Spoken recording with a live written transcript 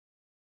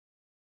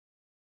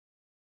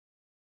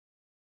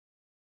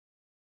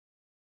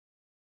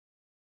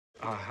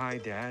Hi,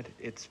 Dad.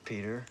 It's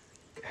Peter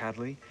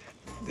Hadley.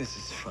 This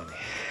is funny.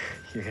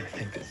 You're gonna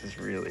think this is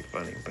really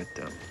funny, but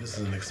This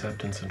is an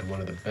acceptance into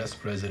one of the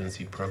best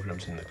residency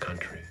programs in the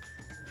country.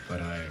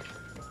 But I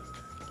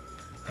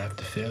have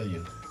to fail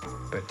you.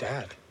 But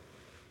Dad.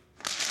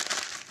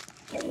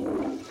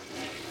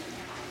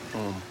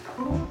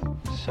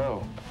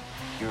 So,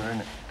 you're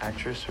an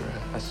actress or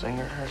a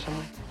singer or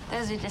something?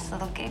 Those are just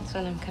little gigs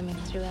when I'm coming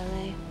through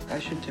LA. I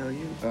should tell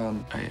you,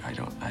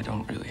 I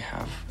don't really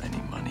have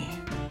any money.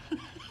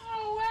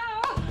 Oh,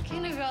 wow.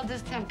 Can't a girl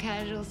just have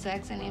casual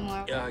sex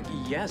anymore?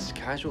 Yes,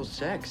 casual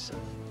sex.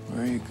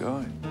 Where are you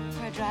going?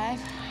 For a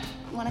drive.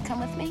 Want to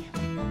come with me?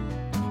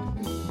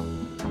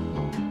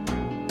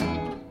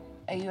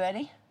 Are you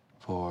ready?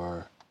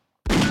 For...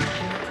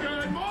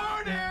 Good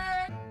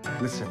morning!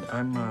 Listen,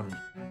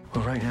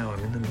 well, right now, I'm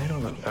in the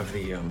middle of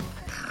the,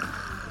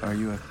 Are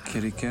you a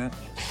kitty cat?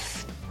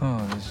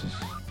 Oh, this is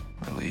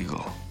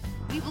illegal.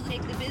 People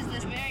take the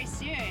business very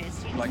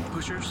serious. Like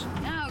pushers?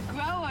 No,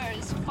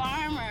 growers,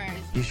 farmers.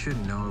 You should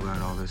know about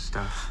all this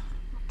stuff.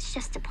 It's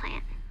just a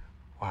plant.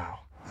 Wow.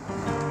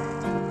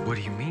 What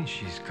do you mean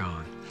she's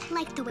gone?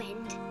 Like the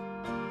wind.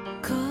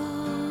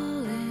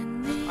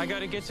 I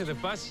gotta get to the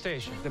bus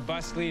station. The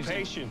bus leaves.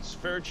 Patience,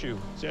 virtue,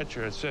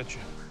 etc.,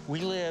 etc.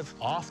 We live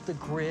off the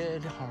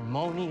grid,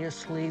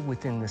 harmoniously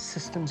within the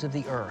systems of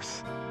the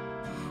earth.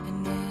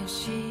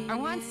 I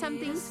want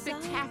something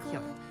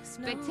spectacular.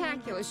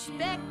 Spectacular.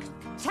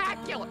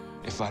 Spectacular.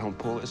 If I don't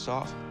pull this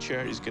off,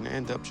 Charity's gonna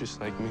end up just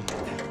like me.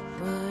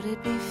 Would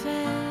it be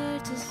fair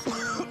to say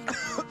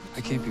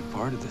I can't be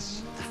part of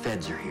this. The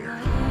feds are here.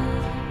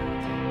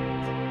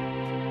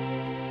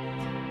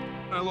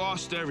 I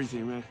lost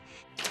everything, man.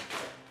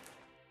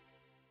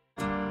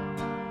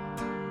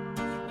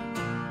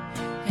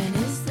 and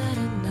is that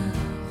enough?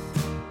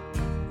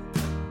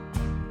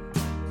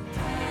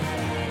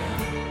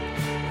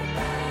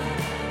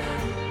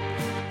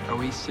 Are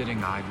we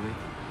sitting idly?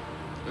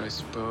 I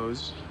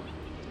suppose.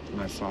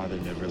 My father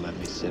never let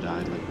me sit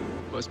idly.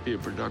 Must be a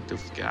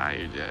productive guy,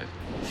 your dad.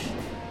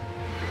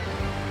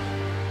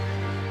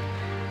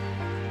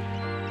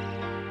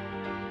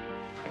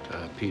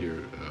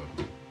 Peter,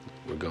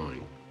 we're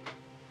going.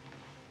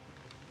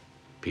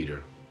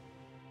 Peter.